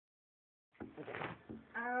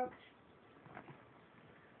Ouch.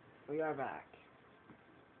 We are back.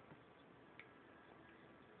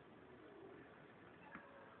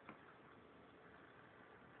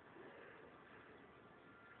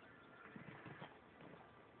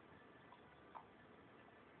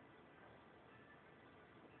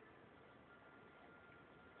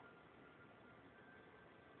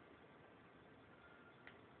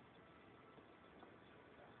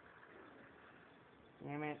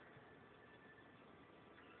 Damn it.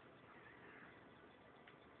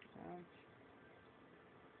 Ouch.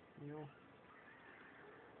 You.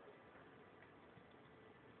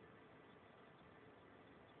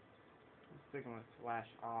 I'm sticking with slash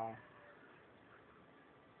all.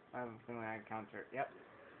 I have a feeling I can counter it. Yep.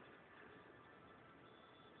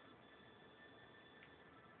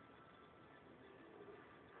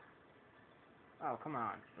 Oh, come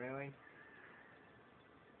on. Really?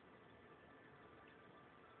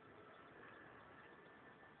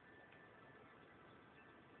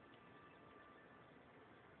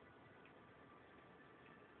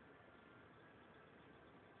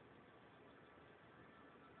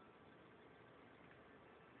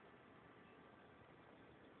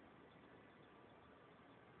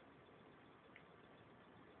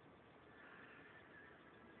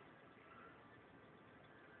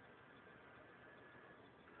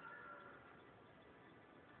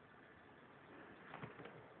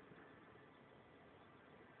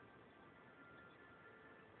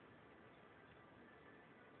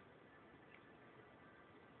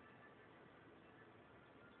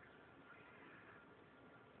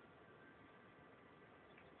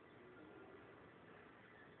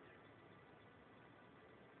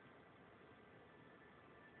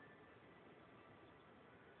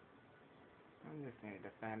 I'm just gonna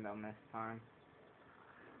defend them this time.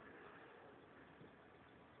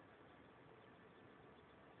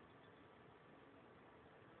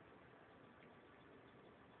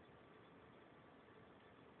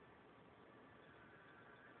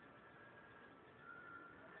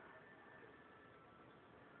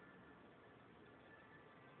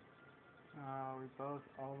 Oh, we both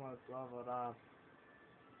almost leveled up.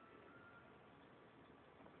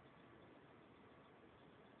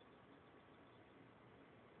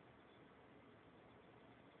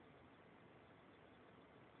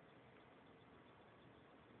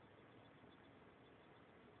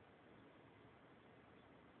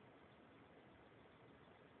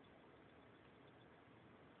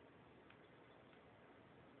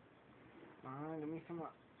 Come on, give me some more.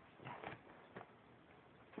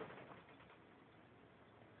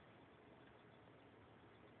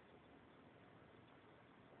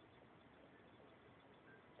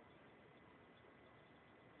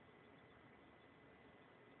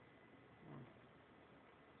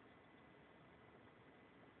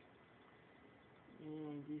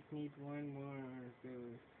 Just need one more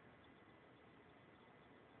boost.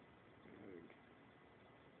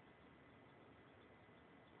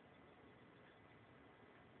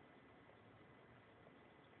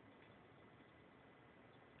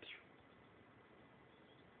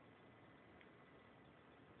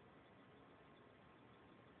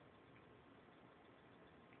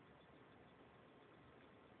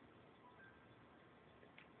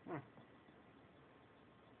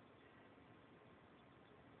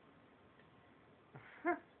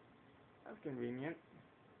 That's convenient.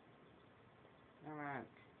 Alright.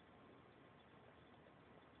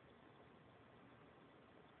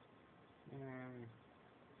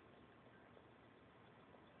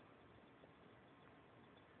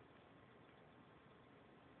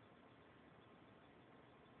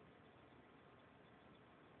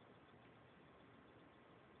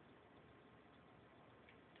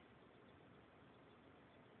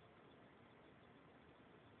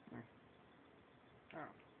 Oh.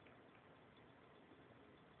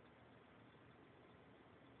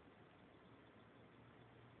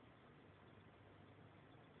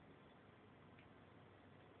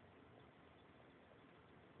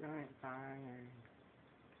 Giant fire.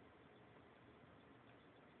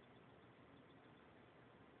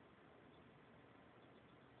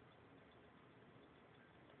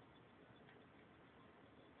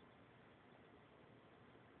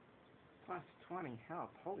 Plus 20 health.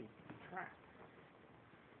 Holy crap.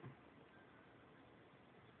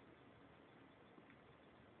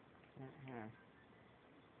 Yeah.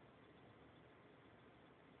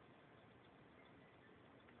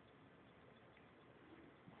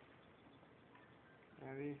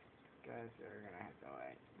 Now these guys are gonna have to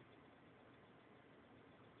wait.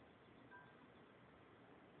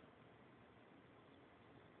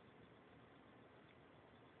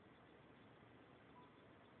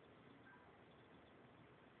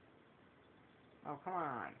 Oh, come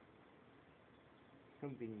on.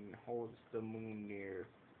 Something holds the moon near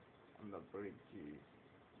on the bridge's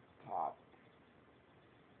top.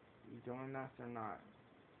 You join us or not?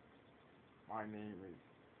 My name is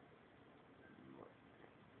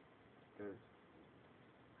the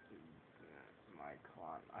my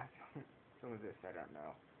clan. I don't. Some of this I don't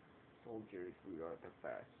know. Soldiers, we are the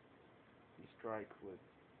best. We strike with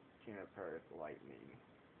Juniper's lightning.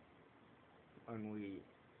 When we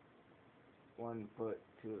one put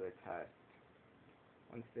to the test.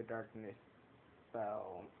 Once the darkness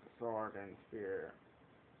fell, sword and spear,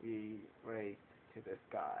 we raced to the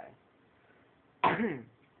sky.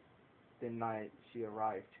 The night she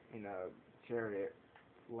arrived in a chariot,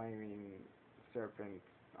 flaming serpents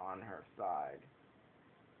on her side.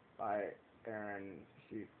 By Eren,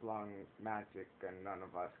 she flung magic and none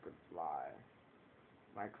of us could fly.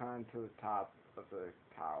 I climbed to the top of the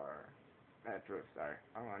tower.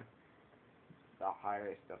 Come on. The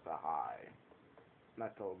highest of the high.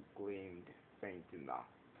 Metal gleamed faint in the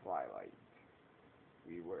twilight.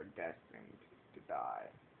 We were destined to die.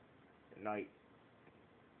 The night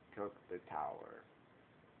took the tower.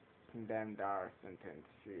 Condemned our sentence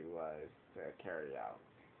she was to carry out.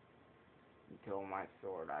 Until my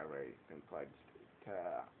sword I raised and pledged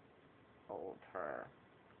to hold her.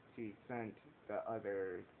 She sent the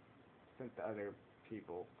other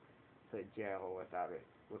people to jail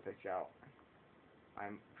with a shout.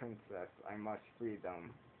 I'm princess, I must free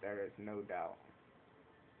them, there is no doubt.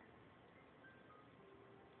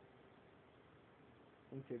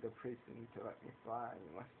 Into the prison to let me fly,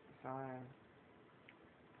 you must decide.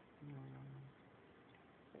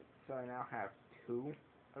 So I now have 2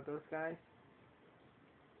 of those guys.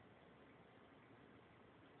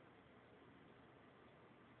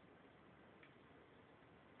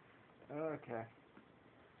 Okay.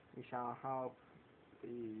 We shall help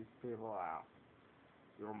these people out.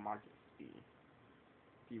 Your Majesty.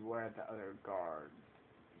 Beware the other guards.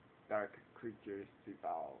 Dark creatures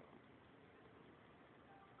devour.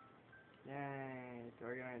 Yay! Do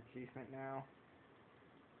I get an achievement now?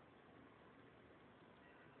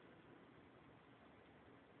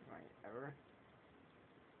 Am I ever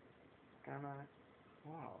gonna?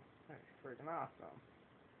 Wow, that's freaking awesome.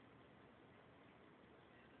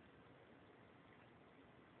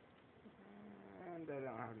 And I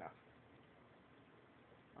don't have enough.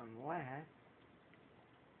 Unless...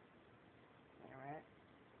 Alright.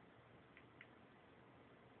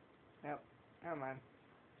 Nope. Never mind.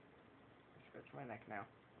 Scratch my neck now.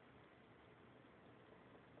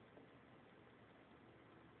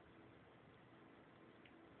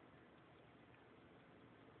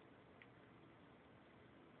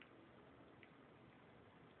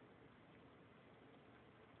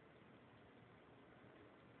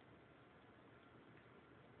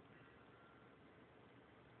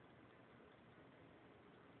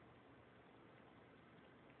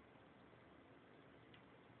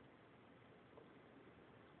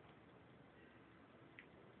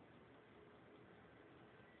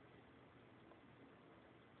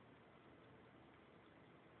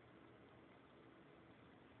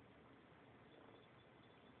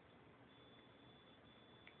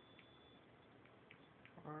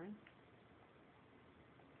 Alright.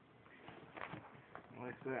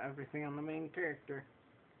 Let's everything on the main character.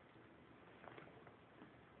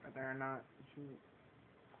 Whether or not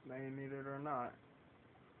they need it or not.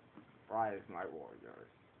 Rise, my warriors.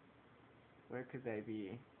 Where could they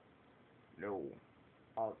be? No.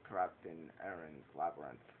 All trapped in Eren's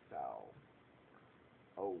labyrinth cell.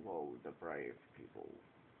 Oh, woe, the brave people.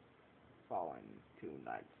 Fallen to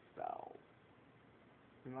night's spell.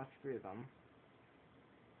 We must free them.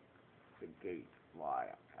 The gates lie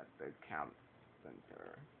at the camp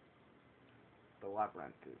center. The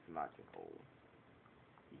labyrinth is magical.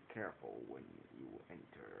 Be careful when you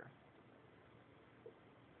enter.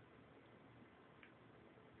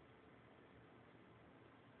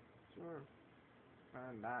 Sure,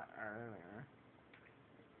 learned that earlier.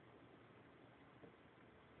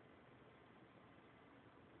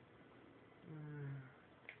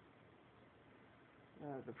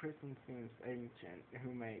 The prison seems ancient.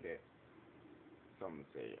 Who made it? Some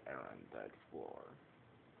say Eren the Explorer,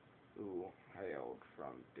 who hailed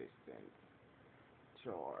from distant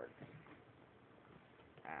shores.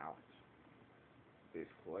 Ouch. This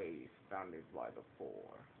place founded by the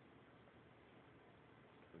Four.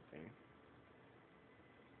 Something.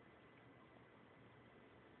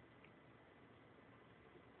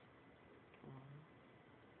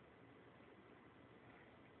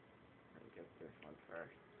 Let me get this one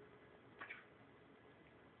first.